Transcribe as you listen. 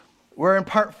We're in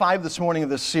part 5 this morning of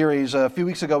this series. A few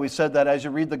weeks ago we said that as you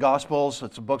read the Gospels,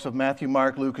 it's the books of Matthew,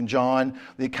 Mark, Luke, and John,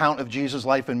 the account of Jesus'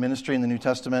 life and ministry in the New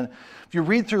Testament. If you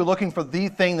read through looking for the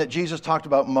thing that Jesus talked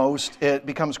about most, it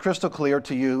becomes crystal clear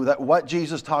to you that what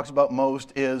Jesus talks about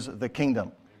most is the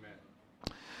kingdom.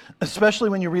 Amen.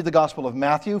 Especially when you read the Gospel of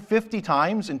Matthew, 50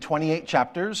 times in 28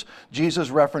 chapters,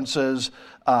 Jesus references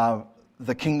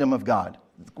the kingdom of God.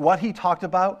 What he talked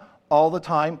about all the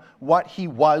time, what he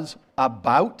was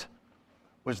about,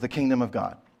 was the kingdom of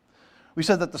God. We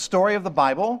said that the story of the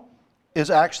Bible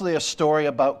is actually a story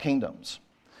about kingdoms.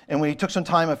 And we took some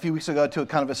time a few weeks ago to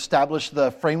kind of establish the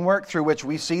framework through which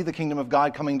we see the kingdom of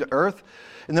God coming to earth.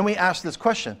 And then we asked this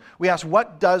question. We asked,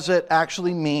 what does it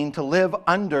actually mean to live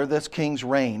under this king's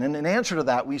reign? And in answer to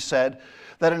that, we said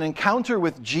that an encounter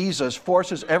with Jesus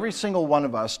forces every single one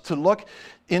of us to look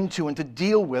into and to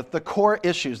deal with the core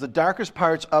issues, the darkest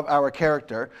parts of our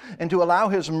character, and to allow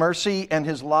his mercy and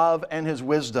his love and his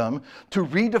wisdom to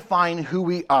redefine who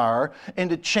we are and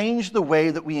to change the way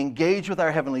that we engage with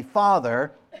our Heavenly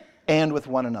Father and with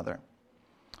one another.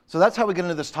 So that's how we get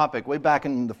into this topic way back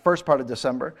in the first part of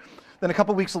December. Then a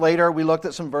couple weeks later, we looked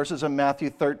at some verses in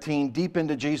Matthew 13, deep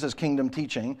into Jesus' kingdom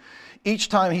teaching. Each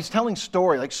time he's telling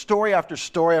story, like story after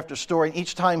story after story, and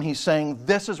each time he's saying,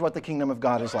 this is what the kingdom of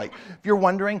God is like. If you're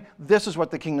wondering, this is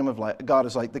what the kingdom of God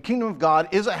is like. The kingdom of God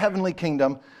is a heavenly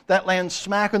kingdom that lands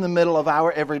smack in the middle of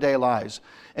our everyday lives.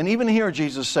 And even here,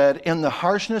 Jesus said, in the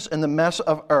harshness and the mess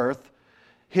of earth,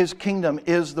 his kingdom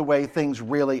is the way things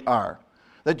really are.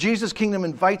 That Jesus' kingdom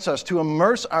invites us to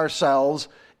immerse ourselves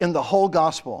in the whole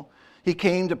gospel. He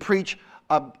came to preach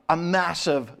a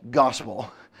massive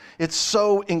gospel. It's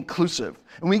so inclusive.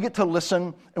 And we get to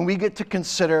listen, and we get to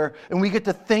consider, and we get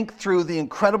to think through the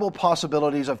incredible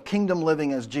possibilities of kingdom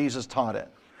living as Jesus taught it.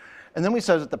 And then we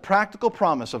said that the practical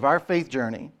promise of our faith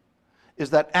journey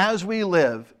is that as we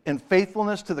live in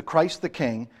faithfulness to the Christ the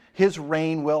King, his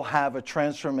reign will have a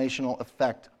transformational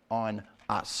effect on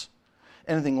us.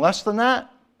 Anything less than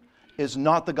that is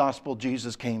not the gospel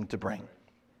Jesus came to bring.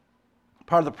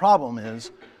 Part of the problem is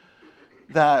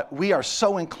that we are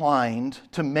so inclined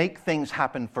to make things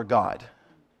happen for God.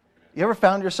 You ever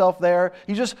found yourself there?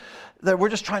 We're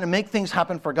just trying to make things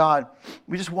happen for God.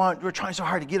 We're trying so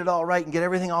hard to get it all right and get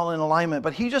everything all in alignment,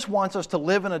 but he just wants us to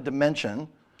live in a dimension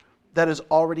that is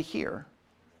already here.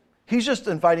 He's just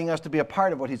inviting us to be a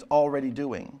part of what he's already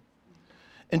doing.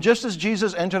 And just as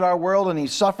Jesus entered our world and he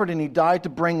suffered and he died to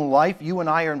bring life, you and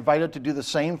I are invited to do the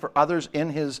same for others in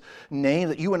his name,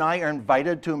 that you and I are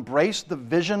invited to embrace the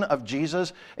vision of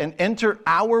Jesus and enter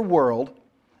our world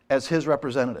as his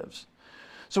representatives.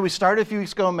 So we started a few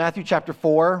weeks ago in Matthew chapter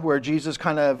 4, where Jesus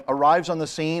kind of arrives on the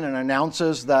scene and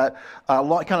announces that,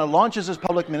 launches his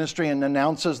public ministry and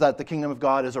announces that the kingdom of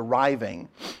God is arriving.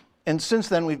 And since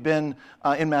then we've been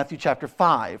in Matthew chapter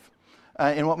 5.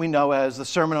 In what we know as the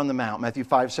Sermon on the Mount, Matthew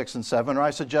 5, 6, and 7. Or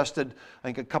I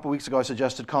think a couple weeks ago, I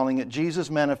suggested calling it Jesus'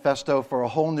 Manifesto for a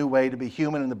whole new way to be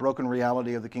human in the broken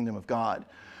reality of the kingdom of God.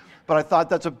 But I thought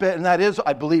that's a bit, and that is,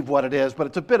 I believe, what it is, but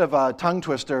it's a bit of a tongue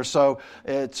twister, so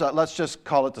let's just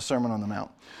call it the Sermon on the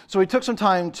Mount. So we took some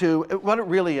time what it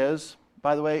really is,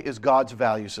 by the way, is God's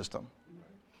value system.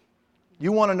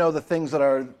 You want to know the things that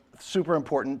are super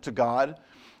important to God,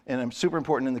 and super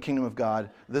important in the kingdom of God.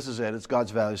 This is it. It's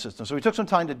God's value system. So we took some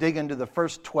time to dig into the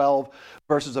first 12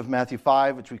 verses of Matthew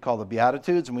 5, which we call the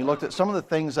Beatitudes, and we looked at some of the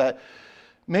things that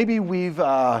maybe we've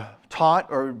taught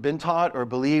or been taught or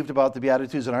believed about the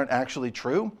Beatitudes that aren't actually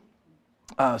true.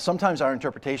 Sometimes our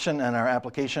interpretation and our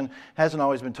application hasn't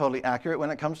always been totally accurate when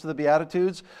it comes to the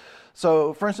Beatitudes.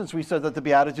 So, for instance, we said that the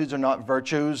Beatitudes are not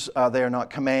virtues. They are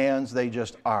not commands. They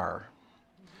just are.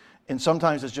 And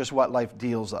sometimes it's just what life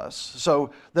deals us.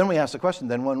 So then we ask the question,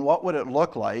 what would it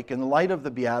look like, in light of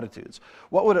the Beatitudes,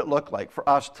 what would it look like for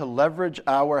us to leverage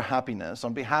our happiness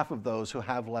on behalf of those who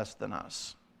have less than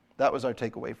us? That was our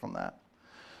takeaway from that.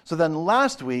 So then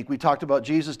last week, we talked about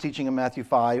Jesus' teaching in Matthew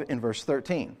 5 in verse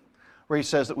 13, where he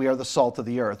says that we are the salt of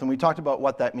the earth. And we talked about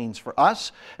what that means for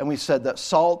us, and we said that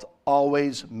salt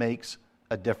always makes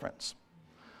a difference.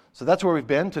 So that's where we've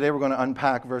been. Today we're going to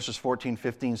unpack verses 14,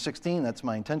 15, 16. That's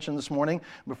my intention this morning.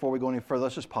 Before we go any further,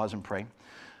 let's just pause and pray.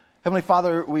 Heavenly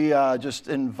Father, we just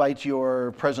invite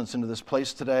your presence into this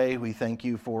place today. We thank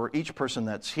you for each person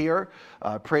that's here.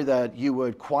 Pray that you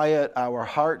would quiet our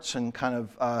hearts and kind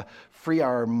of free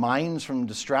our minds from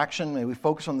distraction. May we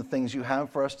focus on the things you have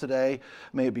for us today.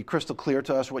 May it be crystal clear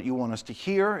to us what you want us to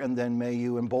hear, and then may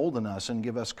you embolden us and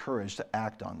give us courage to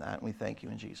act on that. And we thank you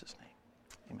in Jesus'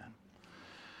 name. Amen.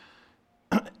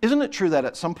 Isn't it true that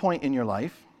at some point in your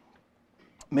life,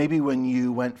 maybe when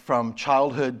you went from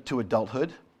childhood to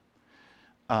adulthood,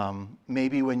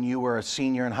 Maybe when you were a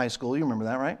senior in high school, you remember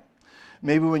that, right?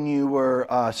 Maybe when you were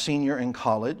a senior in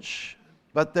college.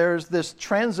 But there's this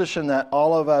transition that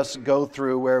all of us go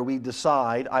through where we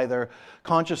decide, either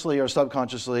consciously or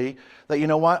subconsciously, that, you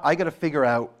know what, I got to figure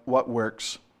out what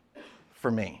works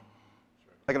for me.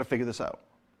 I got to figure this out.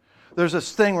 There's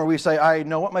this thing where we say, I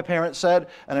know what my parents said,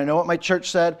 and I know what my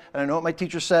church said, and I know what my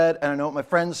teacher said, and I know what my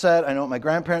friends said, I know what my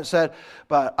grandparents said,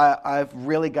 but I've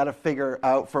really got to figure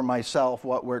out for myself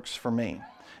what works for me.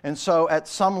 And so at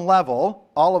some level,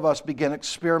 all of us begin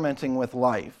experimenting with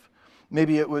life.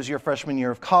 Maybe it was your freshman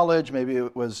year of college, maybe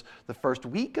it was the first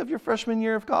week of your freshman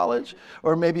year of college,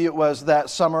 or maybe it was that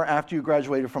summer after you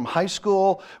graduated from high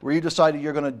school where you decided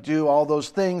you're going to do all those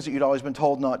things that you'd always been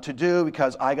told not to do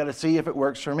because I got to see if it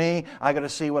works for me, I got to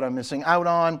see what I'm missing out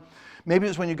on. Maybe it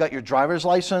was when you got your driver's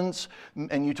license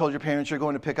and you told your parents you're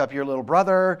going to pick up your little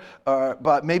brother,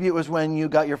 but maybe it was when you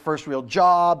got your first real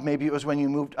job, maybe it was when you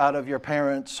moved out of your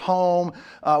parents' home.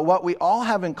 What we all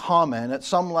have in common at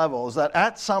some level is that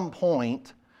at some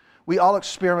point, we all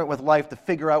experiment with life to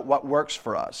figure out what works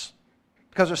for us.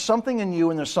 Because there's something in you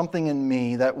and there's something in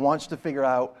me that wants to figure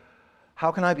out,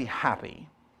 how can I be happy?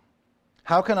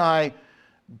 How can I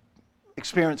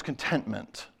experience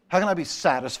contentment? How can I be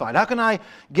satisfied? How can I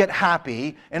get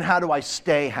happy, and how do I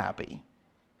stay happy?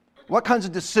 What kinds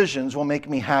of decisions will make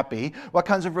me happy? What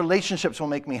kinds of relationships will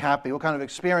make me happy? What kind of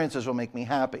experiences will make me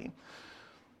happy?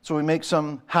 So we make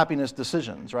some happiness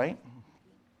decisions, right?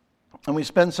 And we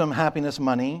spend some happiness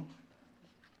money,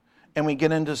 and we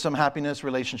get into some happiness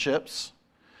relationships,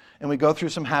 and we go through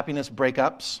some happiness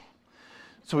breakups.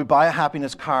 So we buy a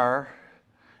happiness car,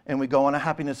 and we go on a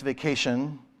happiness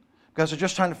vacation, because we're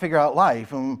just trying to figure out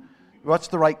life and what's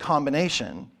the right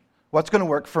combination. What's going to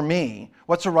work for me?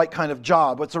 What's the right kind of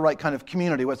job? What's the right kind of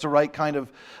community? What's the right kind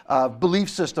of belief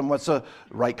system? What's the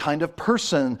right kind of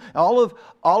person? All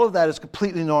of that is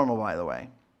completely normal, by the way.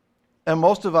 And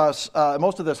most of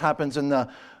this happens in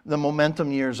the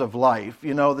momentum years of life.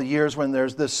 You know, the years when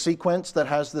there's this sequence that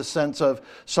has this sense of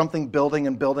something building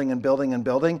and building and building and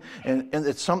building. And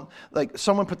it's like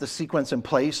someone put the sequence in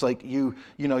place, like you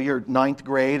know, you're 9th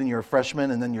grade and you're a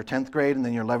freshman, and then you're 10th grade, and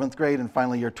then you're 11th grade, and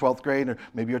finally you're 12th grade, or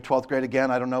maybe you're 12th grade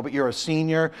again, I don't know, but you're a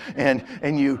senior, and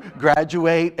you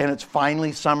graduate, and it's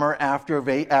finally summer after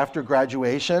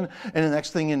graduation, and the next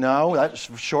thing you know,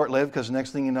 that's short-lived, because the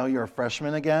next thing you know, you're a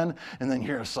freshman again, and then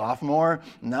you're a sophomore,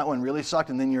 and that one really sucked,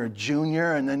 and then you're a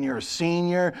junior, and then you're a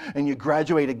senior, and you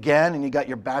graduate again, and you got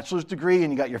your bachelor's degree,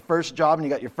 and you got your first job, and you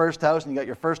got your first house, and you got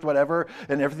your first whatever,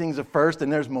 and everything's a first,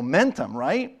 and there's momentum,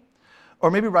 right?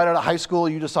 Or maybe right out of high school,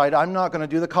 you decide, I'm not going to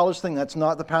do the college thing. That's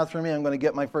not the path for me. I'm going to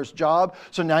get my first job.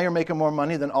 So now you're making more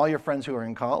money than all your friends who are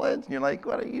in college. And you're like,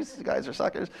 what are you guys are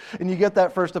suckers? And you get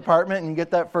that first apartment, and you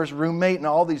get that first roommate, and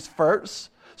all these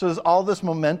firsts. So there's all this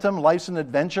momentum. Life's an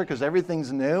adventure because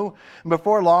everything's new. And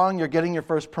before long, you're getting your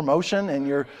first promotion and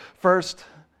your first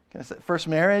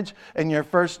marriage and your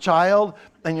first child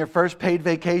and your first paid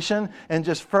vacation, and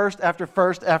just first after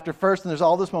first after first. And there's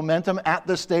all this momentum at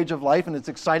this stage of life, and it's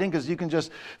exciting because you can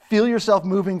just feel yourself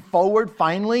moving forward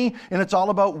finally. And it's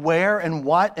all about where and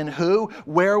what and who.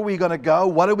 Where are we going to go?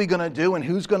 What are we going to do? And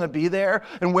who's going to be there?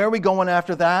 And where are we going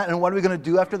after that? And what are we going to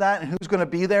do after that? And who's going to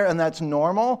be there? And that's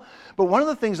normal. But one of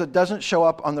the things that doesn't show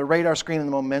up on the radar screen in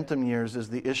the momentum years is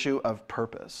the issue of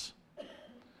purpose.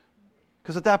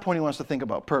 Because at that point, he wants to think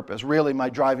about purpose. Really,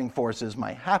 my driving force is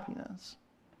my happiness.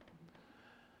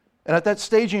 And at that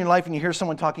stage in your life, when you hear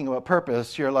someone talking about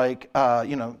purpose, you're like,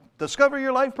 discover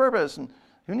your life purpose. And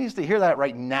who needs to hear that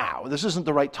right now? This isn't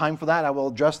the right time for that. I will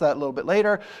address that a little bit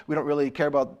later. We don't really care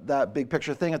about that big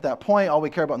picture thing at that point. All we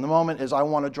care about in the moment is I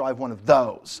want to drive one of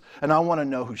those. And I want to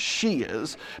know who she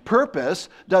is. Purpose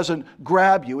doesn't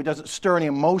grab you. It doesn't stir any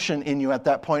emotion in you at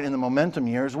that point in the momentum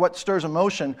years. What stirs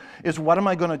emotion is what am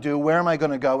I going to do, where am I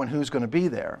going to go, and who's going to be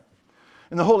there.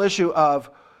 And the whole issue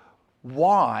of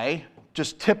why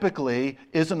just typically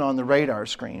isn't on the radar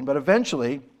screen. But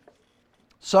eventually,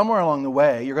 somewhere along the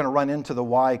way, you're going to run into the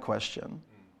why question.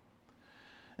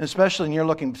 And especially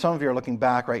when some of you are looking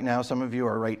back right now, some of you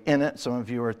are right in it, some of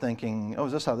you are thinking, oh,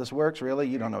 is this how this works? Really?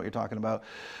 You don't know what you're talking about.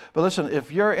 But listen, if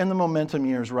you're in the momentum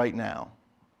years right now,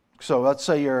 so let's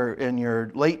say you're in your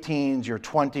late teens, your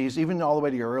 20s, even all the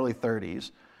way to your early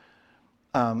 30s,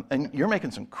 and you're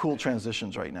making some cool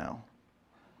transitions right now.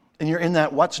 And you're in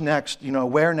that what's next,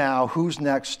 where now, who's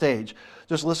next stage.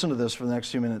 Just listen to this for the next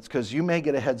few minutes, because you may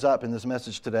get a heads up in this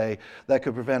message today that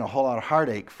could prevent a whole lot of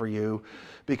heartache for you,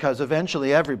 because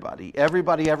eventually everybody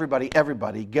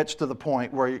gets to the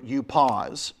point where you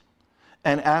pause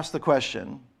and ask the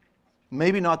question,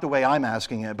 maybe not the way I'm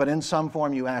asking it, but in some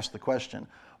form you ask the question,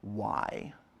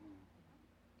 why?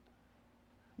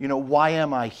 Why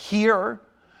am I here?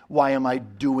 Why am I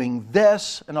doing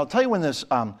this? And I'll tell you when this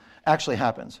actually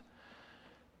happens.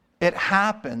 It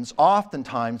happens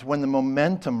oftentimes when the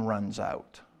momentum runs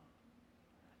out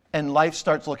and life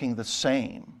starts looking the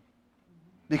same.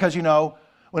 Because,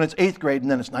 when it's 8th grade,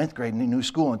 and then it's 9th grade, and new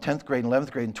school, and 10th grade, and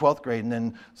 11th grade, and 12th grade, and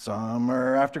then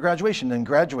summer after graduation, then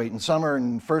graduate, and summer,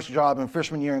 and first job, and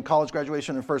freshman year, and college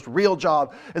graduation, and first real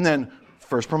job, and then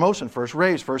first promotion, first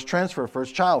raise, first transfer,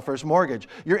 first child, first mortgage.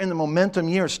 You're in the momentum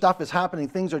year. Stuff is happening.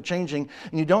 Things are changing,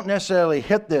 and you don't necessarily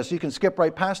hit this. You can skip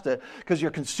right past it because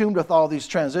you're consumed with all these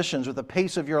transitions, with the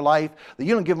pace of your life, that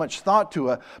you don't give much thought to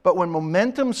it. But when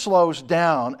momentum slows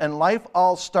down and life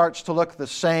all starts to look the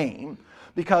same,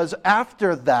 because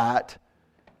after that,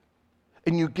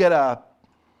 and you get a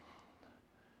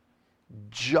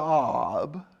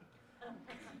job,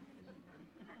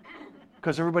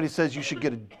 because everybody says you should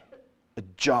get a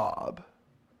job.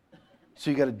 So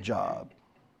you get a job.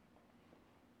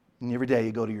 And every day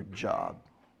you go to your job.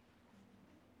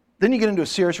 Then you get into a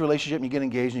serious relationship, and you get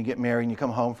engaged, and you get married, and you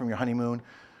come home from your honeymoon.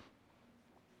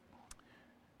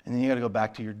 And then you got to go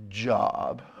back to your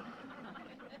job.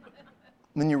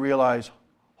 And then you realize,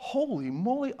 holy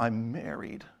moly, I'm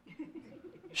married.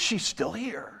 She's still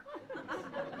here.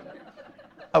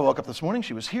 I woke up this morning,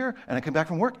 she was here, and I came back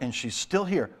from work, and she's still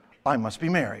here. I must be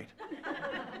married.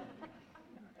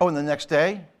 Oh, and the next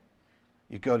day,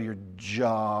 you go to your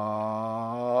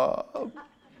job,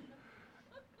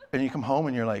 and you come home,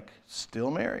 and you're like, still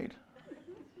married.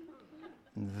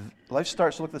 And life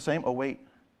starts to look the same. Oh, wait.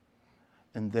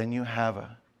 And then you have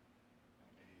a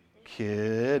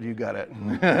kid. You got it.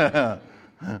 Then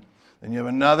you have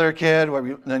another kid.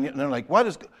 Then they're like, what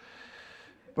is...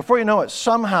 Before you know it,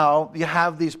 somehow you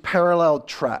have these parallel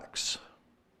tracks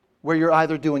where you're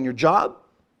either doing your job,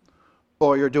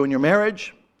 or you're doing your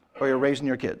marriage, or you're raising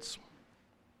your kids.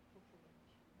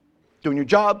 Doing your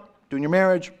job, doing your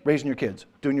marriage, raising your kids.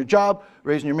 Doing your job,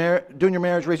 doing your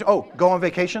marriage, raising... Oh, go on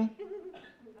vacation?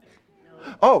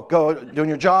 Oh, go doing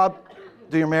your job,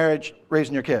 do your marriage,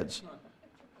 raising your kids.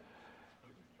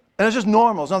 And it's just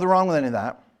normal. There's nothing wrong with any of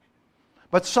that.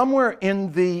 But somewhere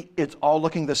in the it's all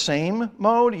looking the same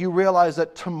mode, you realize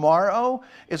that tomorrow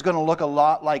is going to look a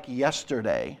lot like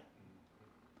yesterday.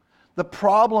 The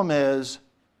problem is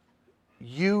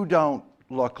you don't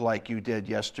look like you did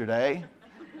yesterday,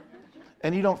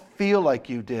 and you don't feel like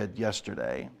you did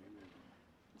yesterday.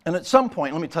 And at some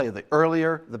point, let me tell you, the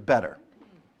earlier, the better.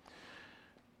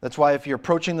 That's why if you're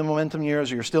approaching the momentum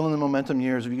years, or you're still in the momentum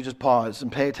years, if you just pause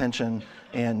and pay attention,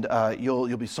 and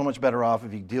you'll be so much better off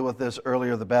if you deal with this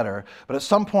earlier, the better. But at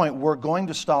some point, we're going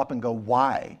to stop and go,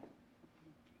 why?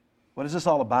 What is this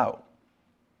all about?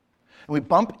 And we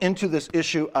bump into this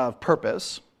issue of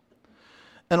purpose.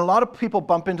 And a lot of people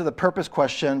bump into the purpose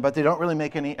question, but they don't really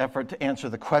make any effort to answer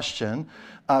the question.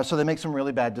 So they make some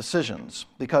really bad decisions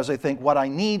because they think what I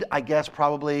need, I guess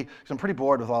probably, because I'm pretty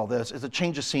bored with all this, is a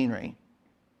change of scenery.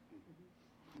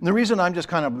 And the reason I'm just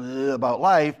kind of about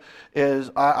life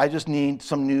is I just need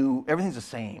some new, everything's the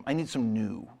same. I need some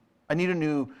new. I need a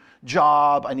new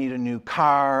job. I need a new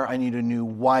car. I need a new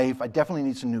wife. I definitely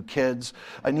need some new kids.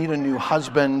 I need a new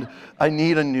husband. I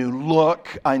need a new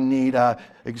look. I need an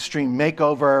extreme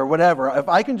makeover, whatever. If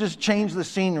I can just change the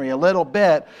scenery a little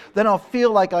bit, then I'll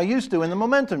feel like I used to in the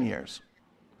momentum years.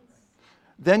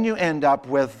 Then you end up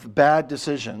with bad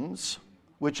decisions,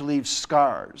 which leave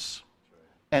scars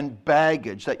and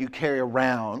baggage that you carry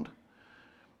around.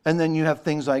 And then you have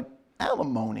things like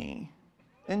alimony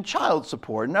and child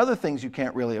support and other things you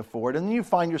can't really afford. And then you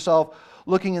find yourself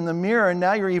looking in the mirror, and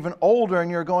now you're even older, and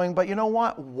you're going, but you know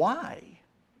what? Why?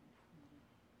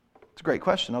 It's a great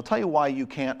question. I'll tell you why you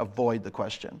can't avoid the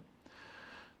question.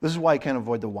 This is why you can't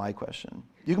avoid the why question.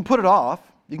 You can put it off.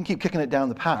 You can keep kicking it down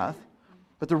the path.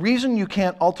 But the reason you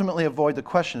can't ultimately avoid the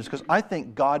question is because I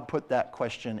think God put that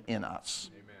question in us.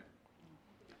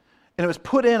 And it was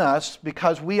put in us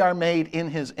because we are made in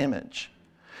His image.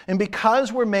 And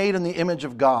because we're made in the image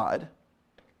of God,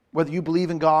 whether you believe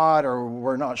in God or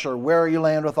we're not sure where you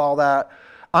land with all that,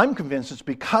 I'm convinced it's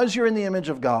because you're in the image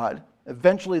of God,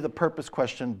 eventually the purpose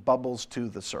question bubbles to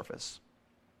the surface.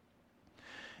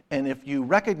 And if you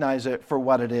recognize it for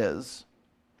what it is,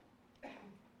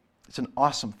 it's an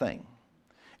awesome thing.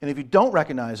 And if you don't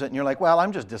recognize it and you're like, well,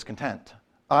 I'm just discontent.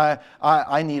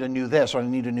 I need a new this, or I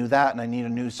need a new that, and I need a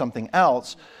new something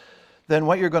else, then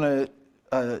what you're going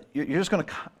to, you're just going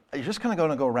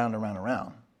to go around and around and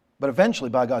around. But eventually,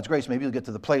 by God's grace, maybe you'll get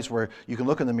to the place where you can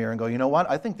look in the mirror and go, you know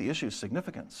what? I think the issue is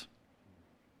significance.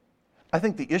 I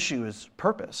think the issue is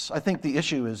purpose. I think the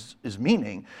issue is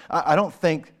meaning. I don't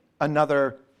think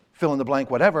another fill in the blank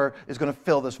whatever is going to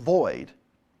fill this void.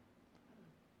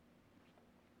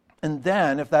 And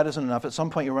then, if that isn't enough, at some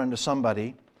point you run into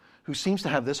somebody who seems to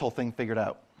have this whole thing figured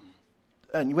out.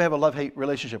 And you have a love-hate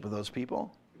relationship with those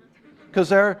people because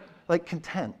they're like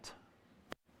content.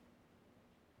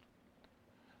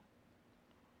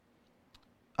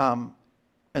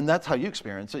 And that's how you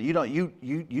experience it. You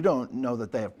don't know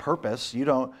that they have purpose. You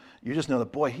just know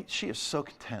that, boy, she is so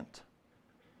content.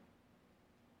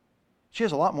 She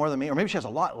has a lot more than me, or maybe she has a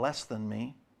lot less than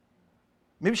me.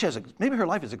 Maybe her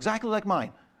life is exactly like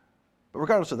mine. But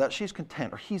regardless of that, she's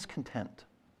content, or he's content.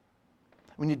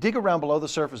 When you dig around below the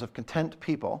surface of content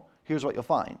people, here's what you'll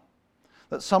find.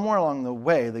 That somewhere along the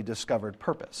way, they discovered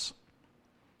purpose.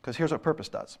 Because here's what purpose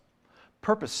does.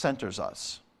 Purpose centers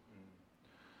us.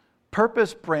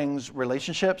 Purpose brings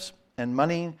relationships and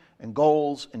money and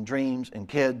goals and dreams and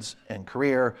kids and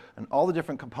career and all the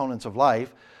different components of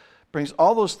life, brings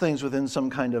all those things within some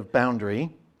kind of boundary,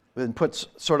 and puts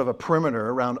sort of a perimeter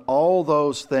around all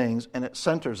those things, and it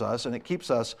centers us and it keeps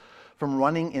us from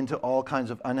running into all kinds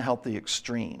of unhealthy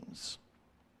extremes.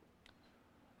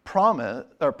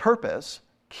 Purpose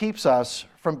keeps us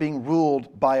from being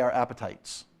ruled by our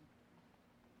appetites.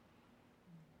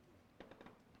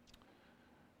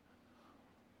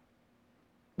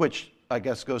 Which I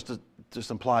guess just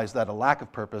implies that a lack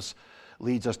of purpose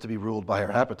leads us to be ruled by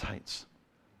our appetites.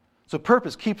 So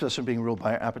purpose keeps us from being ruled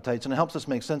by our appetites, and it helps us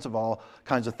make sense of all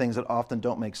kinds of things that often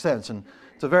don't make sense. And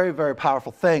it's a very, very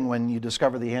powerful thing when you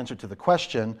discover the answer to the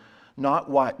question, not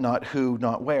what, not who,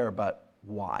 not where, but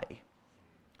why.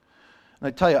 And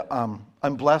I tell you,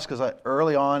 I'm blessed because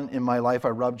early on in my life I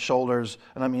rubbed shoulders,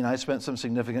 and I spent some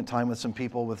significant time with some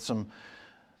people, with some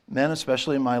men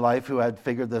especially in my life who had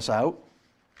figured this out.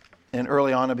 And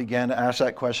early on I began to ask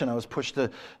that question. I was pushed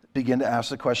to begin to ask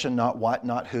the question, not what,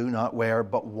 not who, not where,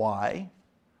 but why.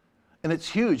 And it's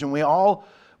huge, and we'll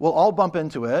all bump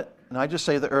into it. And I just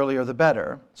say the earlier the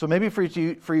better. So maybe for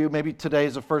you, maybe today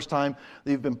is the first time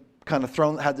that you've been kind of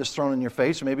had this thrown in your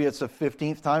face, or maybe it's the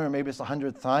 15th time, or maybe it's the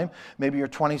 100th time. Maybe you're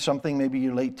 20-something, maybe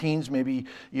you're late teens, maybe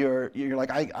you're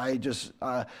like,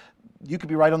 you could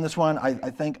be right on this one. I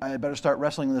think I better start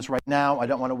wrestling with this right now. I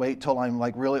don't want to wait till I'm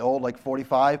like really old, like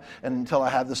 45, and until I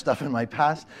have this stuff in my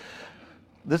past.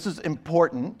 This is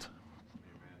important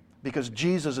because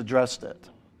Jesus addressed it.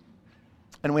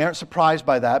 And we aren't surprised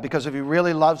by that, because if he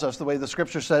really loves us the way the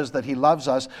scripture says that he loves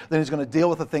us, then he's going to deal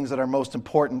with the things that are most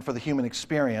important for the human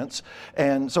experience.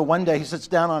 And so one day he sits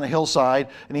down on a hillside,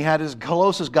 and he had his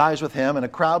closest guys with him, and a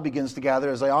crowd begins to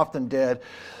gather, as they often did.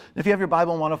 If you have your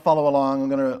Bible and want to follow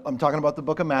along, I'm talking about the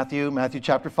book of Matthew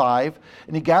chapter 5.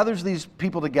 And he gathers these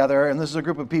people together, and this is a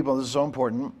group of people, this is so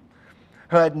important,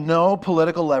 who had no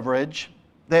political leverage.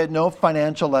 They had no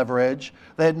financial leverage.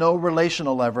 They had no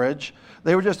relational leverage.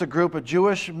 They were just a group of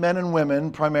Jewish men and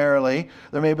women primarily.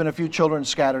 There may have been a few children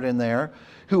scattered in there,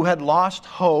 who had lost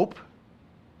hope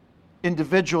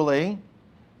individually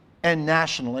and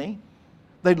nationally.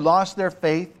 They'd lost their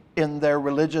faith in their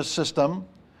religious system.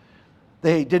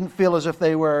 They didn't feel as if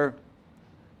they were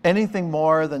anything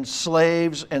more than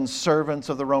slaves and servants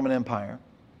of the Roman Empire.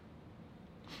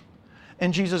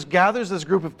 And Jesus gathers this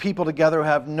group of people together who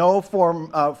have no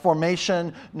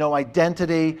formation, no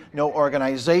identity, no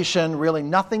organization, really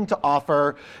nothing to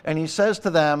offer. And he says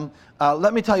to them,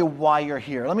 let me tell you why you're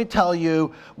here. Let me tell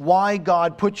you why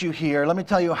God put you here. Let me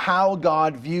tell you how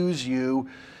God views you.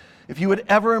 If you would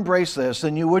ever embrace this,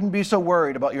 then you wouldn't be so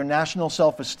worried about your national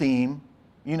self-esteem.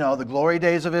 You know, the glory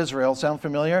days of Israel. Sound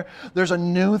familiar? There's a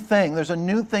new thing. There's a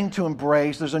new thing to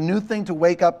embrace. There's a new thing to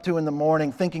wake up to in the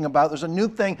morning thinking about. There's a new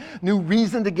thing, new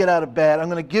reason to get out of bed.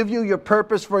 I'm going to give you your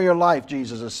purpose for your life,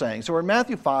 Jesus is saying. So we're in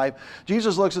Matthew 5.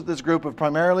 Jesus looks at this group of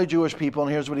primarily Jewish people,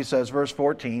 and here's what he says, verse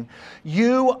 14.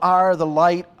 You are the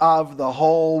light of the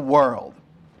whole world.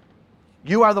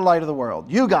 You are the light of the world.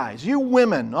 You guys, you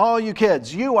women, all you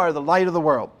kids, you are the light of the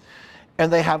world.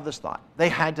 And they have this thought. They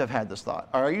had to have had this thought.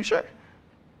 Are you sure?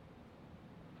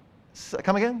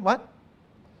 Come again? What?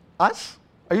 Us?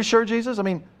 Are you sure, Jesus?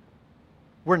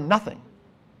 We're nothing.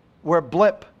 We're a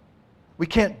blip. We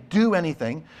can't do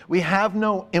anything. We have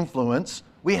no influence.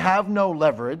 We have no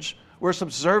leverage. We're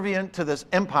subservient to this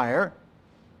empire.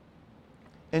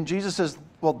 And Jesus says,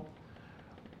 well,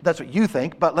 that's what you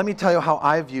think, but let me tell you how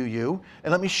I view you,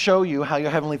 and let me show you how your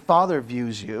Heavenly Father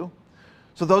views you.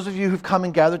 So those of you who've come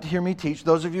and gathered to hear me teach,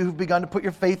 those of you who've begun to put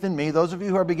your faith in me, those of you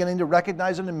who are beginning to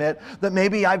recognize and admit that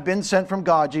maybe I've been sent from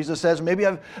God, Jesus says, maybe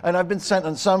I've been sent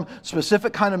on some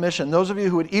specific kind of mission. Those of you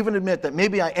who would even admit that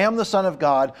maybe I am the Son of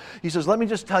God, he says, let me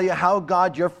just tell you how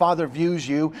God, your Father, views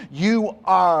you. You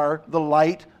are the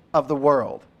light of the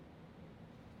world.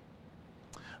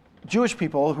 Jewish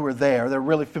people who were there, they're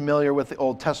really familiar with the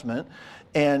Old Testament,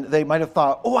 And they might have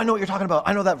thought, oh, I know what you're talking about.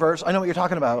 I know that verse. I know what you're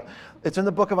talking about. It's in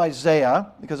the book of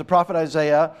Isaiah, because the prophet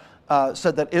Isaiah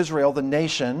said that Israel, the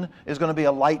nation, is going to be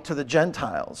a light to the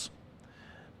Gentiles.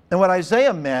 And what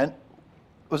Isaiah meant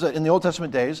was that in the Old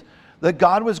Testament days, that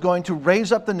God was going to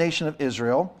raise up the nation of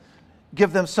Israel,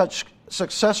 give them such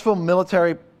successful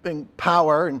military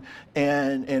power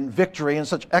and victory and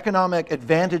such economic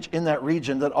advantage in that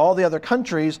region that all the other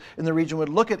countries in the region would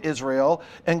look at Israel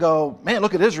and go, man,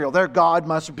 look at Israel. Their God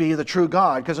must be the true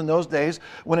God. Because in those days,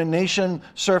 when a nation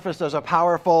surfaced as a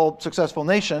powerful, successful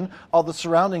nation, all the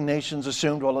surrounding nations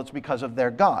assumed, well, it's because of their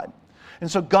God.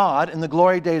 And so God, in the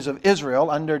glory days of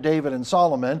Israel, under David and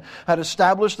Solomon, had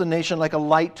established the nation like a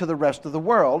light to the rest of the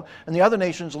world. And the other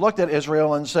nations looked at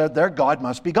Israel and said, their God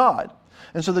must be God.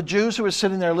 And so the Jews who were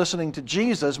sitting there listening to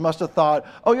Jesus must have thought,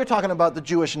 oh, you're talking about the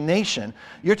Jewish nation.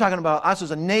 You're talking about us as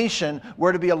a nation.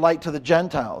 We're to be a light to the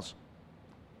Gentiles.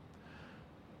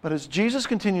 But as Jesus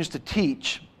continues to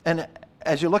teach, and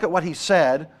as you look at what he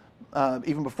said,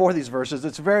 even before these verses,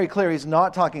 it's very clear he's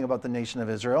not talking about the nation of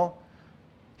Israel.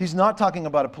 He's not talking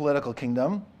about a political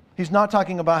kingdom. He's not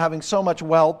talking about having so much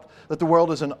wealth that the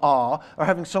world is in awe, or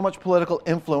having so much political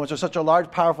influence, or such a large,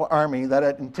 powerful army that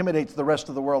it intimidates the rest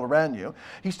of the world around you.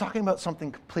 He's talking about something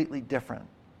completely different.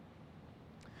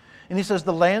 And he says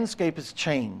the landscape has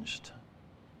changed.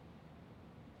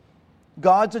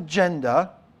 God's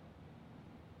agenda,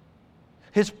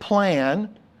 his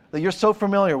plan that you're so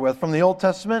familiar with from the Old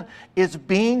Testament, is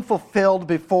being fulfilled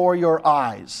before your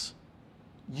eyes.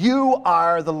 You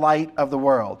are the light of the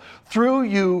world. Through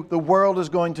you, the world is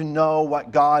going to know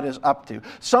what God is up to.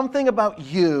 Something about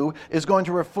you is going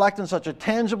to reflect in such a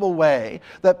tangible way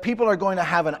that people are going to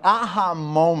have an aha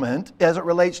moment as it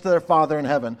relates to their Father in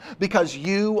heaven, because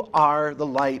you are the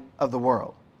light of the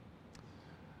world.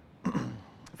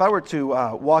 If I were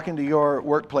to walk into your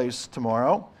workplace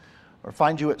tomorrow, or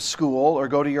find you at school, or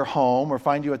go to your home, or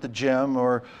find you at the gym,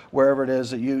 or wherever it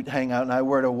is that you hang out, and I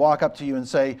were to walk up to you and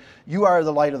say, you are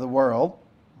the light of the world,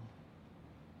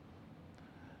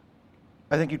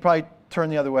 I think you'd probably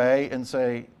turn the other way and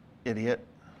say, idiot.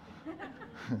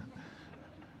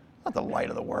 Not the light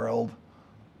of the world.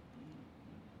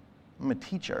 I'm a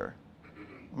teacher.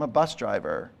 I'm a bus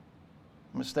driver.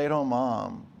 I'm a stay-at-home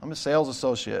mom. I'm a sales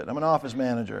associate. I'm an office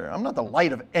manager. I'm not the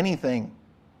light of anything.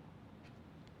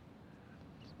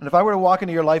 And if I were to walk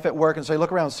into your life at work and say,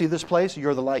 look around, see this place?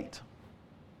 You're the light.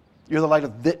 You're the light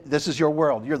of this is your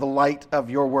world. You're the light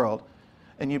of your world.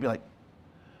 And you'd be like,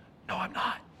 no, I'm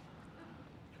not.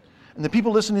 And the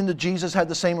people listening to Jesus had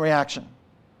the same reaction.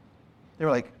 They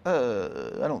were like,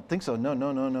 I don't think so.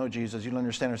 No, Jesus. You don't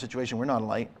understand our situation. We're not a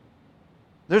light.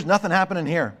 There's nothing happening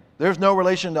here. There's no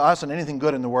relation to us and anything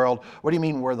good in the world. What do you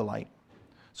mean we're the light?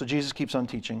 So Jesus keeps on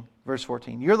teaching. Verse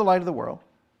 14. You're the light of the world.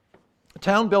 A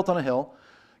town built on a hill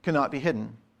cannot be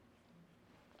hidden.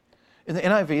 In the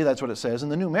NIV, that's what it says. In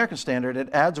the New American Standard, it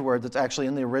adds a word that's actually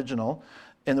in the original,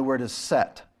 and the word is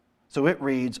set. So it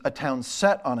reads, a town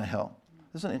set on a hill.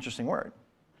 This is an interesting word.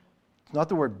 It's not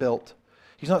the word built.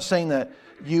 He's not saying that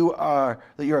you're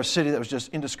a city that was just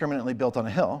indiscriminately built on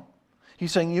a hill.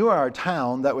 He's saying you are a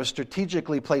town that was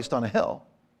strategically placed on a hill.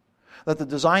 That the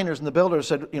designers and the builders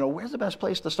said, where's the best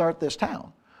place to start this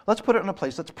town? Let's put it in a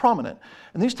place that's prominent.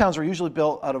 And these towns were usually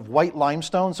built out of white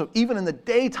limestone, so even in the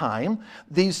daytime,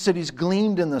 these cities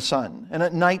gleamed in the sun. And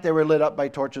at night, they were lit up by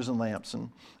torches and lamps and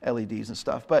LEDs and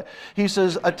stuff. But he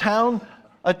says, a town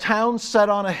set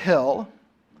on a hill,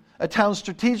 a town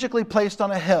strategically placed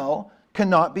on a hill,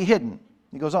 cannot be hidden.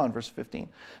 He goes on, verse 15.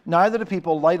 Neither do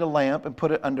people light a lamp and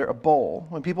put it under a bowl.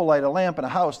 When people light a lamp in a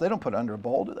house, they don't put it under a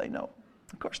bowl, do they? No,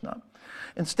 of course not.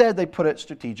 Instead, they put it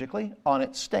strategically on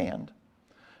its stand.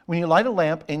 When you light a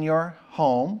lamp in your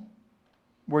home,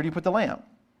 where do you put the lamp?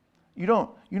 You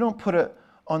don't put it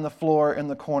on the floor in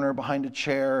the corner behind a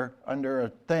chair under a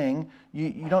thing.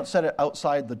 You don't set it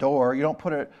outside the door. You don't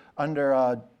put it under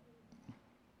a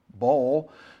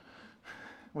bowl.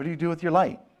 What do you do with your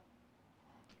light?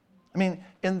 I mean,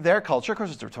 in their culture, of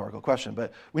course it's a rhetorical question,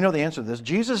 but we know the answer to this.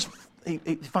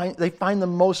 They find the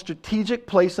most strategic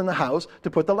place in the house to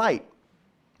put the light.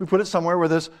 We put it somewhere where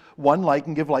this one light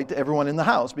can give light to everyone in the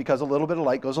house, because a little bit of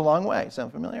light goes a long way.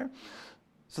 Sound familiar?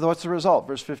 So what's the result?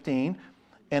 Verse 15,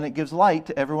 and it gives light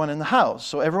to everyone in the house.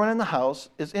 So everyone in the house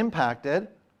is impacted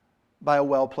by a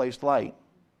well-placed light.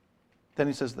 Then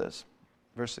he says this,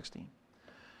 verse 16.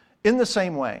 In the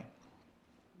same way,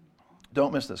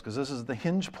 don't miss this, because this is the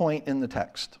hinge point in the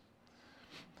text.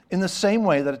 In the same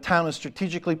way that a town is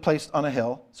strategically placed on a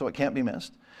hill, so it can't be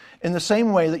missed, in the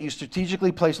same way that you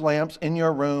strategically place lamps in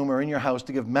your room or in your house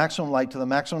to give maximum light to the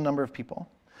maximum number of people,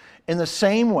 in the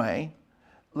same way,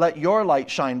 let your light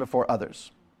shine before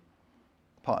others.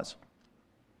 Pause.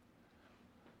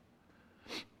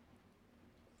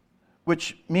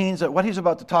 Which means that what he's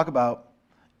about to talk about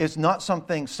is not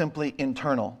something simply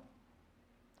internal.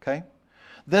 Okay?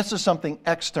 This is something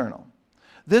external.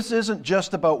 This isn't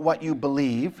just about what you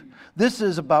believe. This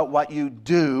is about what you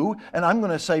do. And I'm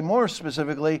going to say more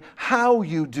specifically, how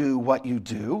you do what you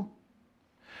do.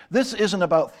 This isn't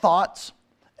about thoughts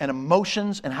and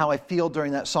emotions and how I feel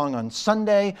during that song on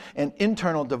Sunday and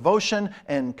internal devotion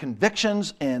and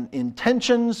convictions and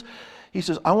intentions. He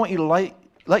says, I want you to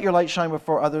let your light shine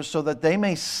before others so that they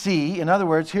may see. In other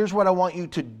words, here's what I want you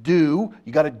to do.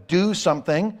 You got to do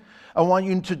something. I want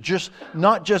you to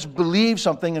not just believe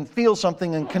something and feel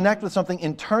something and connect with something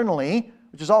internally,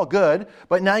 which is all good,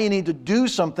 but now you need to do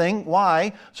something.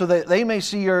 Why? So that they may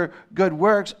see your good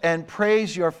works and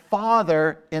praise your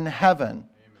Father in heaven. Amen.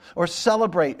 Or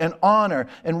celebrate and honor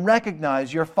and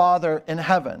recognize your Father in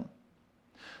heaven.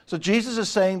 So Jesus is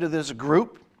saying to this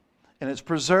group, and it's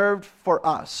preserved for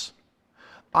us,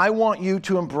 I want you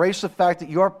to embrace the fact that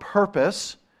your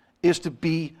purpose is to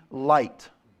be light.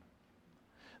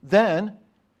 Then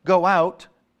go out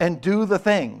and do the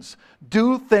things.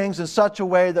 Do things in such a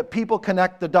way that people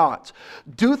connect the dots.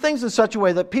 Do things in such a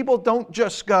way that people don't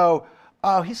just go,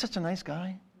 oh, he's such a nice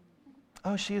guy.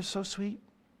 Oh, she is so sweet.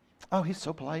 Oh, he's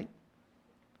so polite.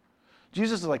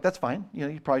 Jesus is like, that's fine.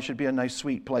 You probably should be a nice,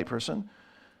 sweet, polite person.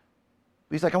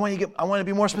 He's like, I want to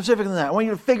be more specific than that. I want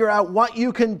you to figure out what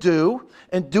you can do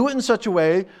and do it in such a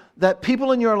way that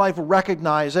people in your life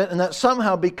recognize it and that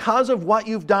somehow because of what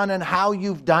you've done and how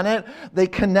you've done it, they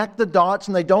connect the dots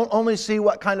and they don't only see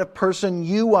what kind of person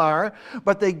you are,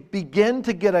 but they begin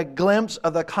to get a glimpse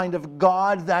of the kind of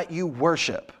God that you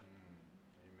worship.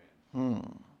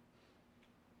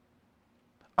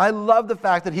 I love the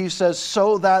fact that he says,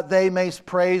 so that they may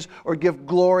praise or give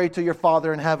glory to your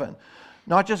Father in heaven.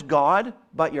 Not just God,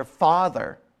 but your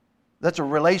Father. That's a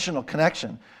relational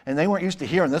connection. And they weren't used to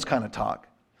hearing this kind of talk.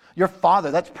 Your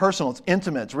Father, that's personal, it's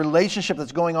intimate, it's a relationship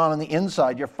that's going on the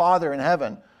inside, your Father in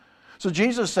heaven. So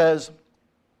Jesus says,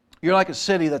 you're like a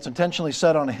city that's intentionally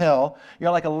set on a hill. You're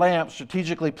like a lamp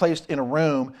strategically placed in a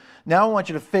room. Now I want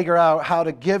you to figure out how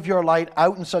to give your light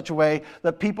out in such a way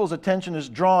that people's attention is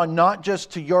drawn not just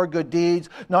to your good deeds,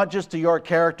 not just to your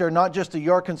character, not just to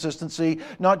your consistency,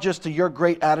 not just to your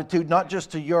great attitude, not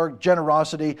just to your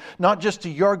generosity, not just to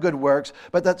your good works,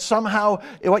 but that somehow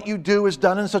what you do is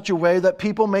done in such a way that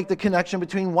people make the connection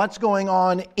between what's going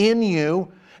on in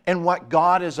you and what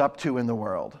God is up to in the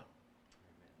world.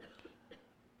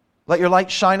 Let your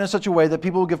light shine in such a way that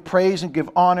people will give praise and give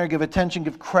honor, give attention,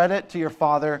 give credit to your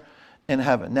Father in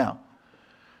heaven. Now,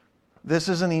 this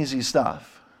isn't easy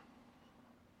stuff.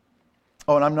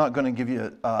 Oh, and I'm not going to give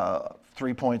you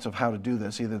 3 points of how to do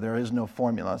this either. There is no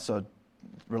formula, so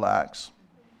relax.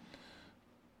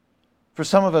 For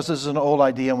some of us, this is an old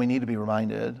idea and we need to be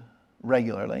reminded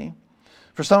regularly.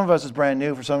 For some of us, it's brand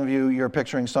new. For some of you, you're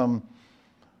picturing some,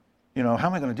 how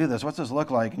am I going to do this? What's this look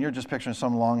like? And you're just picturing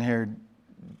some long-haired,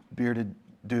 bearded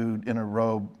dude in a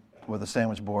robe with a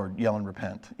sandwich board yelling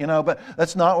repent. But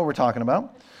that's not what we're talking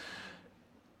about.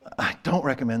 I don't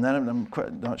recommend that. I'm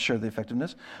quite not sure of the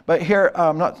effectiveness. But here,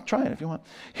 not try it if you want.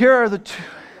 Here are the two.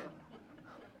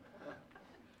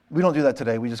 We don't do that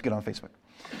today. We just get on Facebook.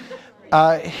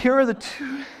 Here are the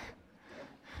two.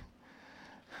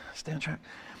 Stay on track.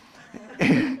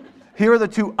 Here are the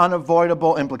two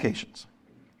unavoidable implications.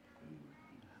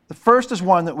 The first is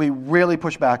one that we really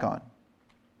push back on.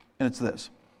 And it's this.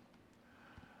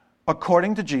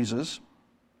 According to Jesus,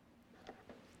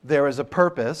 there is a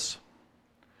purpose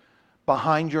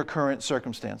behind your current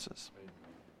circumstances.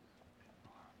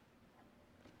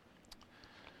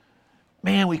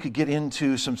 Man, we could get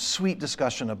into some sweet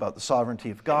discussion about the sovereignty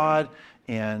of God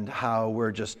and how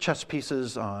we're just chess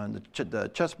pieces on the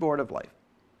chessboard of life.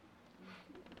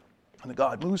 And that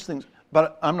God moves things.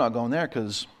 But I'm not going there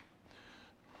because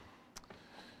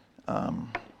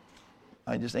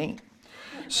I just ain't.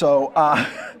 So I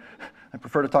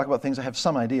prefer to talk about things I have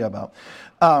some idea about.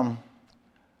 I've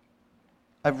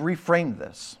reframed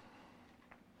this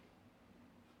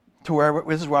to where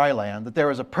this is where I land, that there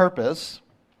is a purpose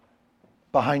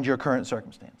behind your current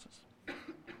circumstances.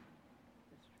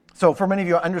 So for many of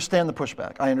you, I understand the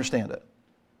pushback. I understand it.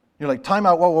 You're like, time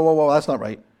out, whoa, that's not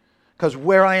right. Because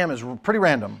where I am is pretty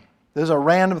random. This is a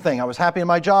random thing. I was happy in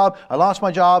my job. I lost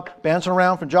my job, bouncing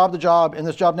around from job to job. In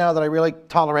this job now that I really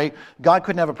tolerate, God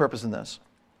couldn't have a purpose in this.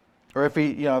 Or if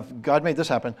if God made this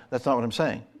happen, that's not what I'm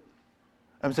saying.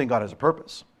 I'm saying God has a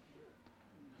purpose.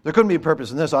 There couldn't be a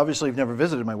purpose in this. Obviously, you've never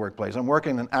visited my workplace. I'm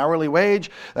working an hourly wage.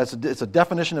 It's a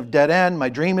definition of dead end. My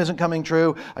dream isn't coming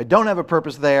true. I don't have a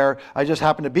purpose there. I just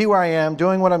happen to be where I am,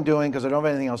 doing what I'm doing because I don't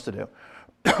have anything else to do.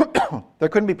 There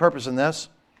couldn't be purpose in this.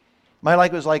 My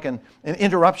life was like an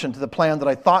interruption to the plan that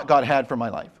I thought God had for my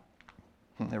life.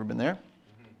 Ever been there?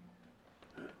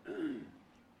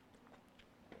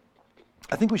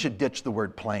 I think we should ditch the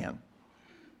word plan.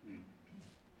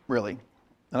 Really.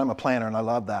 And I'm a planner and I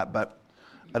love that, but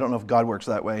I don't know if God works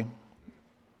that way.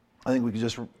 I think we could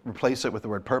just replace it with the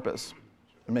word purpose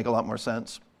and make a lot more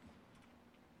sense.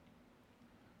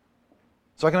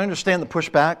 So I can understand the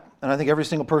pushback, and I think every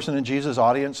single person in Jesus'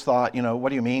 audience thought, what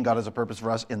do you mean God has a purpose for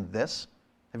us in this?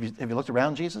 Have you looked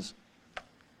around Jesus?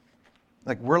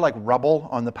 Like we're like rubble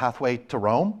on the pathway to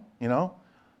Rome,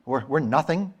 We're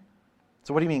nothing.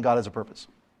 So what do you mean God has a purpose?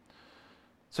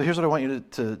 So here's what I want you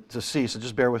to see, so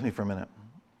just bear with me for a minute.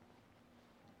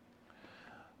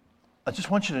 I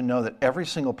just want you to know that every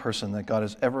single person that God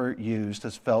has ever used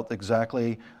has felt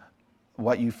exactly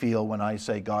what you feel when I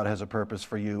say God has a purpose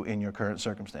for you in your current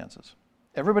circumstances.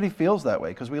 Everybody feels that way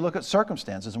because we look at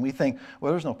circumstances and we think,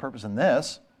 well, there's no purpose in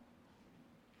this.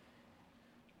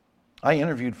 I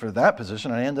interviewed for that position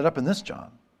and I ended up in this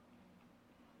job.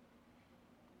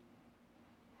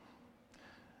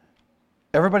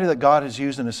 Everybody that God has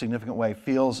used in a significant way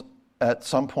feels at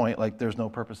some point like there's no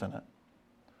purpose in it.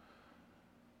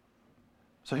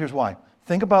 So here's why.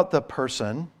 Think about the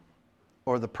person,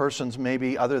 or the persons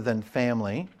maybe other than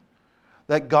family,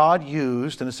 that God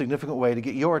used in a significant way to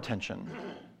get your attention,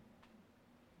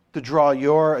 to draw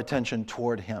your attention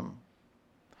toward Him.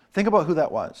 Think about who that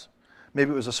was.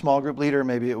 Maybe it was a small group leader,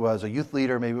 maybe it was a youth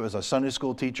leader, maybe it was a Sunday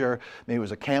school teacher, maybe it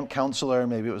was a camp counselor,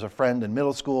 maybe it was a friend in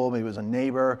middle school, maybe it was a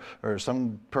neighbor or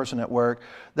some person at work.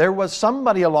 There was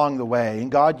somebody along the way,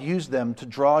 and God used them to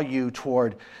draw you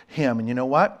toward Him. And you know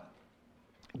what?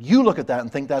 You look at that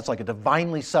and think that's like a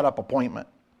divinely set up appointment.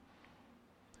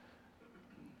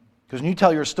 Because when you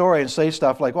tell your story and say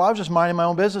stuff like, well, I was just minding my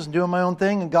own business and doing my own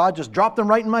thing, and God just dropped them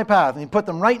right in my path, and He put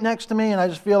them right next to me, and I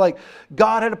just feel like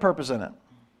God had a purpose in it.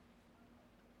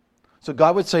 So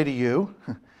God would say to you,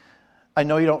 I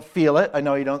know you don't feel it, I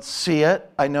know you don't see it,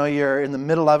 I know you're in the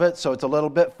middle of it, so it's a little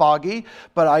bit foggy,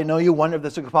 but I know you wonder if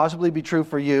this could possibly be true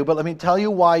for you, but let me tell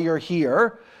you why you're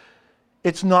here.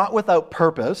 It's not without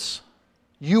purpose.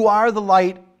 You are the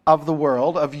light of the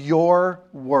world, of your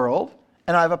world,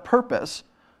 and I have a purpose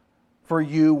for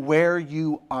you where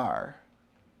you are.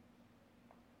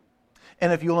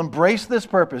 And if you'll embrace this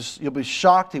purpose, you'll be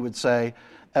shocked, He would say,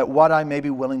 at what I may be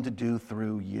willing to do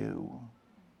through you.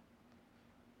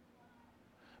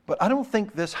 But I don't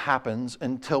think this happens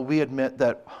until we admit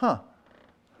that,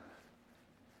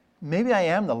 maybe I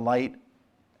am the light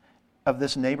of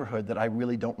this neighborhood that I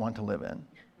really don't want to live in.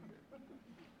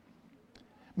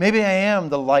 Maybe I am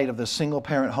the light of this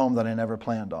single-parent home that I never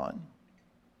planned on.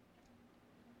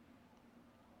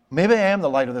 Maybe I am the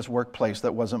light of this workplace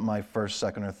that wasn't my first,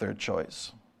 second, or third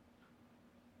choice.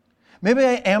 Maybe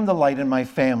I am the light in my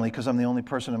family because I'm the only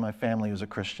person in my family who's a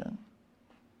Christian.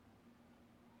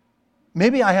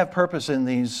 Maybe I have purpose in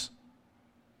these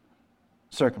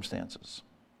circumstances.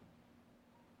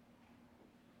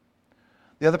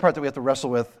 The other part that we have to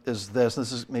wrestle with is this.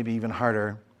 This is maybe even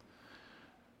harder.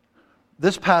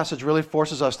 This passage really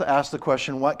forces us to ask the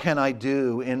question, what can I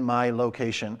do in my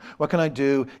location? What can I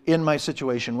do in my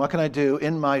situation? What can I do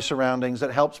in my surroundings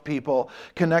that helps people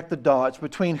connect the dots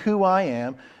between who I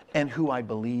am and who I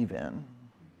believe in?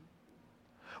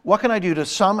 What can I do to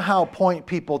somehow point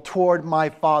people toward my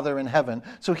Father in heaven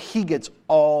so He gets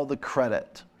all the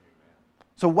credit?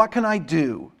 So what can I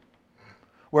do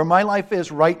where my life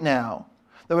is right now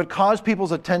that would cause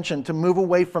people's attention to move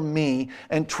away from me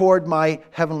and toward my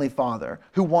Heavenly Father,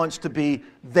 who wants to be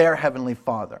their Heavenly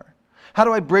Father? How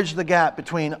do I bridge the gap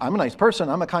between I'm a nice person,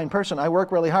 I'm a kind person, I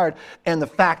work really hard, and the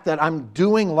fact that I'm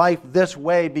doing life this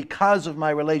way because of my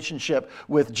relationship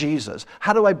with Jesus?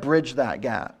 How do I bridge that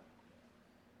gap?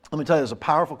 Let me tell you, it's a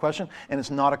powerful question, and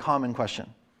it's not a common question.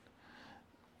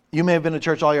 You may have been to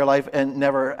church all your life and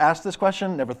never asked this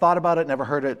question, never thought about it, never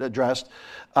heard it addressed.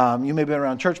 You may have been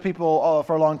around church people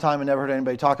for a long time and never heard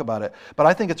anybody talk about it. But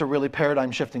I think it's a really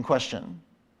paradigm-shifting question.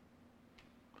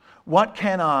 What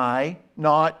can I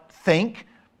not think,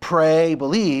 pray,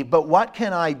 believe, but what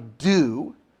can I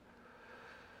do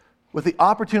with the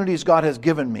opportunities God has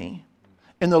given me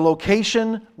in the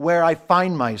location where I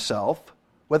find myself,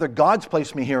 whether God's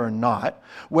placed me here or not,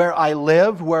 where I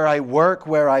live, where I work,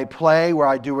 where I play, where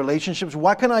I do relationships?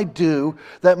 What can I do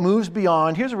that moves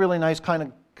beyond, here's a really nice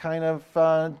kind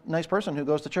of nice person who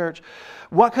goes to church.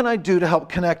 What can I do to help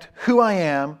connect who I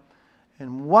am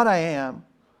and what I am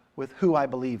with who I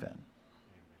believe in.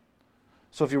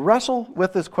 So if you wrestle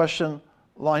with this question,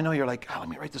 well, I know you're like, let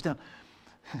me write this down.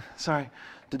 Sorry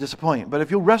to disappoint. But if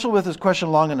you wrestle with this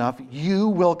question long enough, you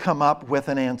will come up with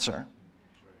an answer.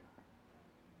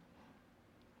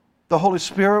 The Holy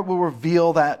Spirit will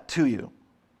reveal that to you.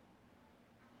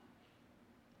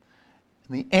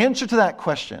 And the answer to that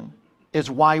question is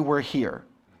why we're here.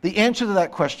 The answer to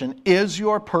that question is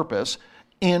your purpose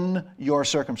in your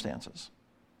circumstances.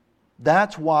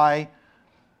 That's why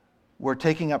we're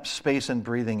taking up space and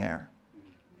breathing air.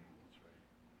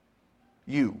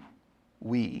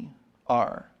 We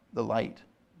are the light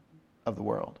of the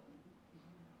world.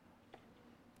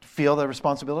 Feel the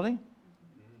responsibility?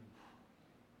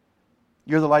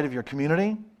 You're the light of your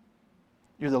community.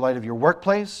 You're the light of your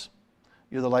workplace.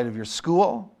 You're the light of your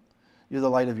school. You're the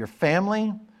light of your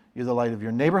family. You're the light of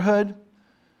your neighborhood.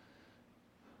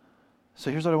 So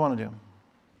here's what I want to do.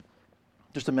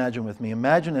 Just imagine with me.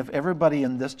 Imagine if everybody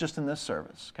in this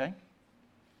service, okay?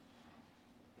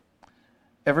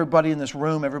 Everybody in this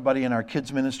room, everybody in our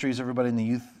kids' ministries, everybody in the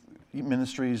youth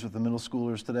ministries with the middle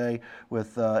schoolers today,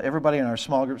 with everybody in our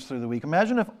small groups through the week.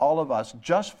 Imagine if all of us,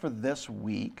 just for this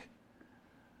week,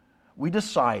 we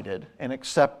decided and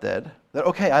accepted that,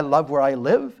 okay, I love where I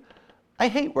live. I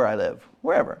hate where I live,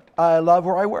 wherever. I love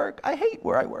where I work. I hate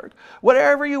where I work.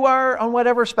 Whatever you are on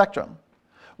whatever spectrum.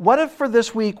 What if for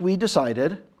this week we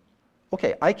decided,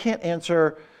 okay, I can't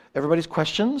answer everybody's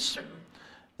questions,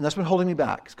 and that's been holding me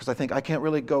back because I think I can't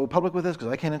really go public with this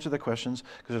because I can't answer the questions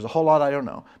because there's a whole lot I don't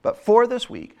know. But for this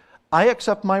week, I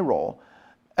accept my role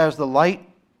as the light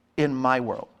in my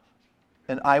world,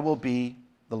 and I will be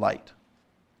the light.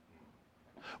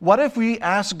 What if we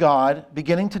asked God,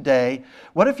 beginning today,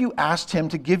 what if you asked Him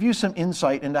to give you some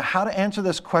insight into how to answer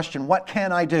this question, what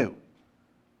can I do?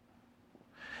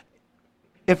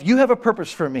 If you have a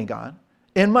purpose for me, God,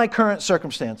 in my current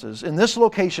circumstances, in this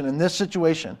location, in this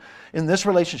situation, in this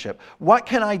relationship, what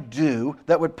can I do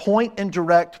that would point and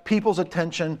direct people's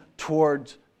attention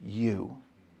towards you?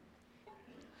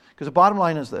 Because the bottom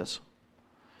line is this.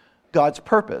 God's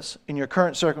purpose in your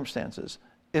current circumstances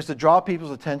is to draw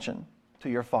people's attention to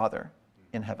your Father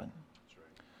in heaven.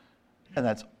 And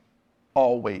that's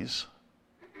always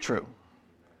true.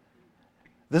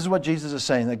 This is what Jesus is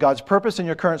saying, that God's purpose in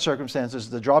your current circumstances is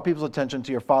to draw people's attention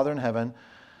to your Father in heaven.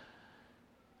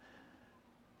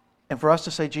 And for us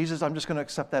to say, Jesus, I'm just going to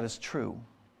accept that as true.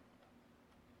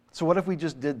 So what if we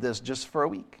just did this just for a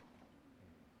week?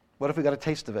 What if we got a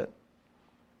taste of it?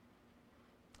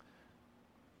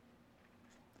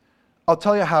 I'll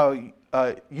tell you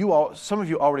how some of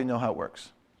you already know how it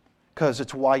works, because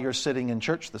it's why you're sitting in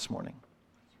church this morning.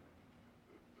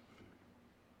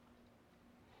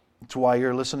 It's why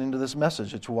you're listening to this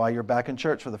message. It's why you're back in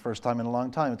church for the first time in a long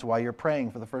time. It's why you're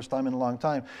praying for the first time in a long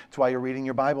time. It's why you're reading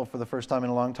your Bible for the first time in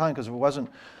a long time, because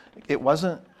it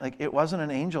wasn't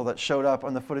an angel that showed up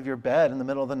on the foot of your bed in the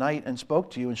middle of the night and spoke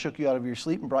to you and shook you out of your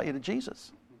sleep and brought you to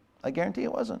Jesus. I guarantee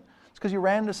it wasn't. It's because you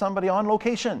ran to somebody on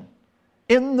location,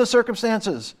 in the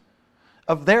circumstances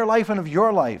of their life and of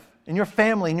your life, in your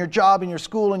family, in your job, in your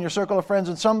school, in your circle of friends,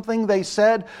 and something they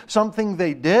said, something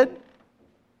they did,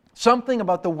 something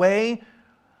about the way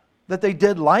that they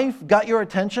did life got your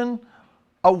attention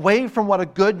away from what a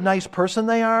good, nice person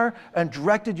they are and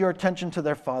directed your attention to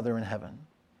their Father in heaven.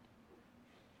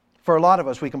 For a lot of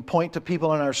us, we can point to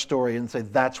people in our story and say,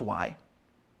 that's why.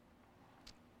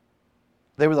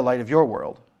 They were the light of your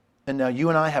world. And now you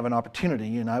and I have an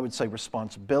opportunity, and I would say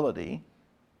responsibility,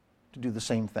 to do the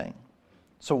same thing.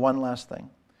 So one last thing.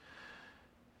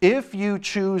 If you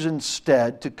choose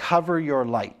instead to cover your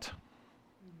light,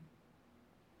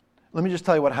 let me just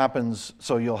tell you what happens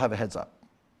so you'll have a heads up.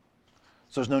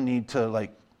 So there's no need to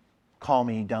call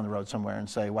me down the road somewhere and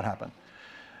say, what happened?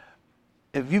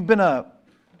 If you've been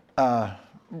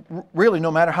really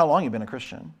no matter how long you've been a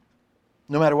Christian,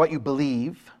 no matter what you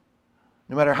believe,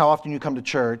 no matter how often you come to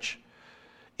church,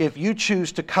 if you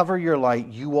choose to cover your light,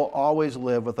 you will always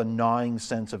live with a gnawing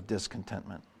sense of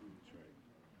discontentment.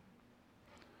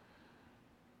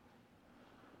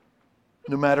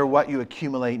 No matter what you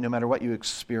accumulate, no matter what you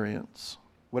experience,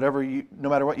 no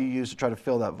matter what you use to try to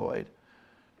fill that void.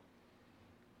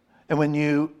 And when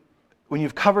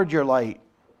you've covered your light,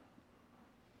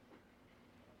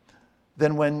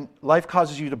 then when life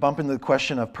causes you to bump into the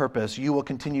question of purpose, you will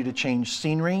continue to change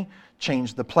scenery,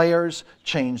 change the players,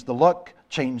 change the look,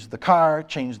 change the car,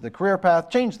 change the career path,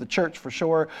 change the church for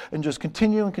sure, and just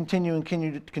continue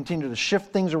to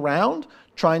shift things around,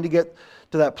 trying to get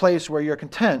to that place where you're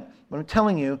content. But I'm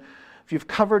telling you, if you've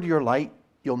covered your light,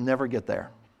 you'll never get there.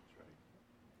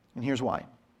 And here's why.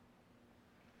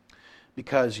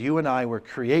 Because you and I were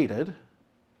created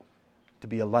to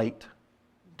be a light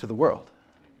to the world.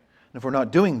 And if we're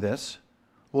not doing this,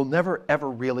 we'll never ever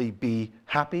really be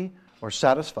happy or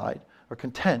satisfied or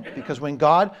content, because when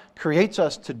God creates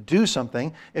us to do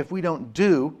something, if we don't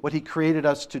do what He created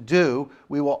us to do,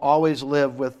 we will always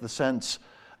live with the sense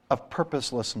of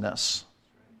purposelessness,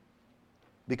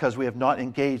 because we have not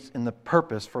engaged in the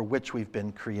purpose for which we've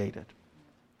been created.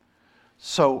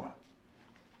 So,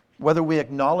 whether we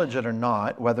acknowledge it or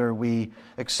not, whether we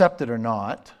accept it or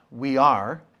not, you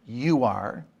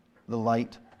are the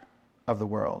light of the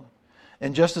world.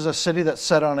 And just as a city that's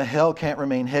set on a hill can't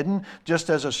remain hidden,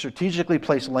 just as a strategically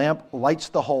placed lamp lights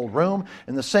the whole room,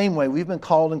 in the same way we've been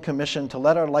called and commissioned to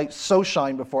let our light so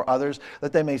shine before others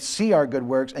that they may see our good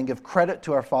works and give credit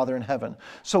to our Father in heaven.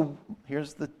 So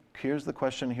here's the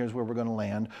question, here's where we're going to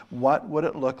land. What would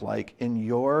it look like in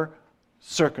your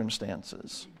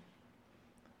circumstances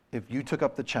if you took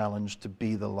up the challenge to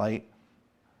be the light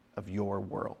of your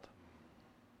world?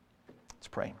 Let's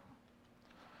pray.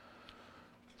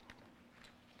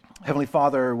 Heavenly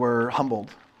Father, we're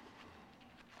humbled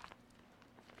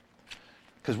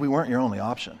because we weren't your only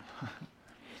option.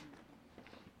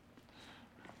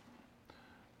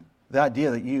 The idea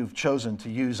that you've chosen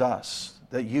to use us,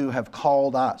 that you have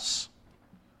called us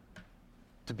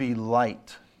to be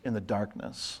light in the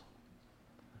darkness.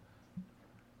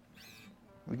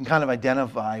 We can kind of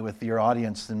identify with your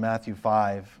audience in Matthew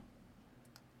 5.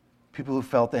 People who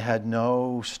felt they had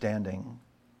no standing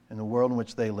in the world in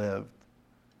which they lived.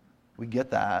 We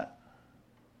get that.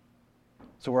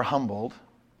 So we're humbled.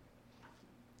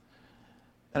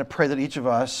 And I pray that each of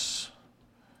us,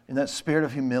 in that spirit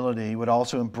of humility, would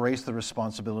also embrace the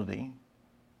responsibility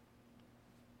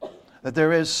that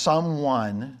there is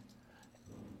someone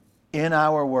in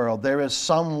our world, there is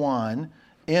someone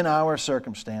in our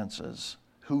circumstances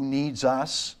who needs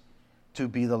us to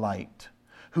be the light,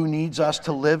 who needs us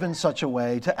to live in such a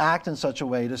way, to act in such a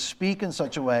way, to speak in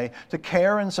such a way, to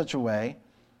care in such a way,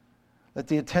 that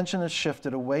the attention is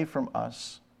shifted away from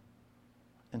us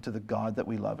into the God that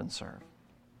we love and serve.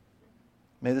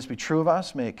 May this be true of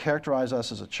us. May it characterize us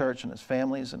as a church and as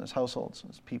families and as households and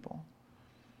as people.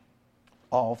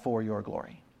 All for your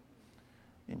glory.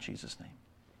 In Jesus' name.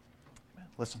 Amen.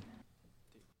 Listen.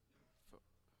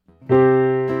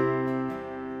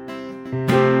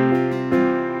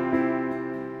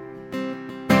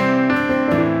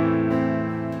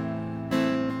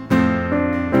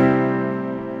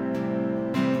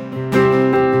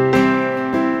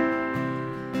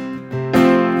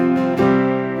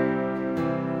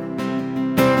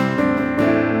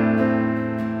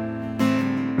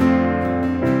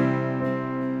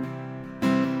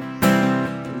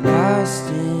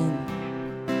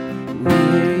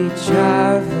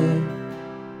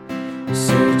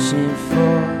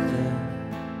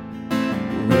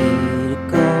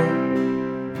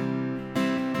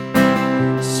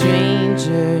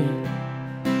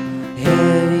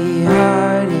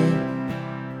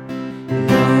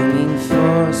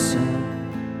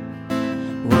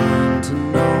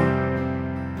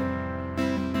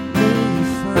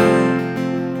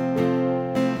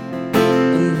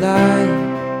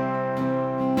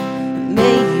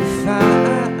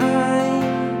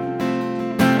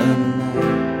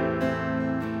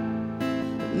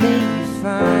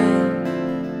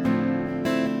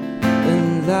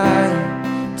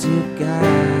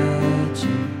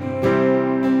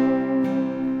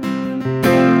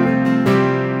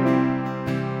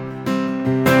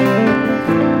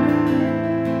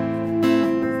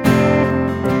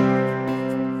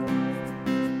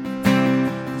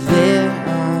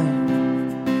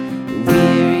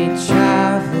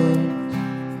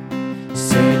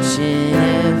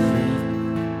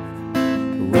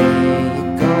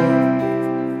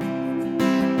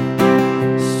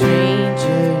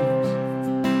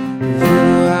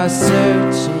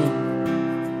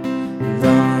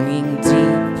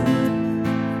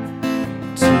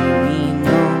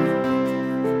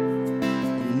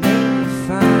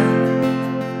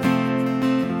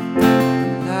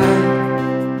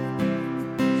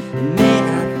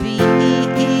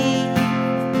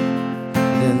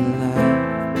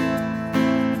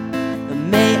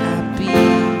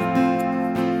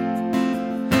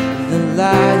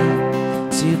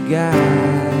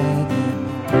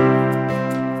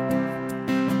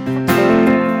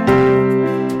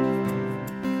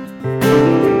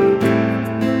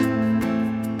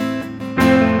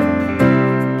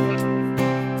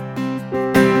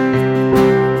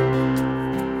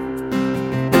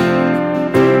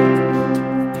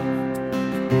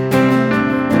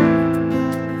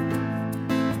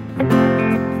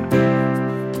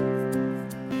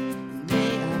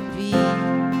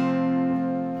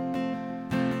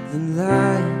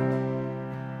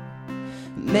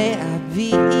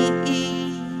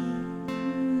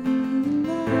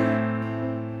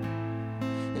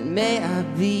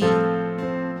 the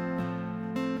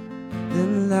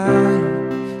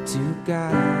light to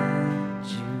guide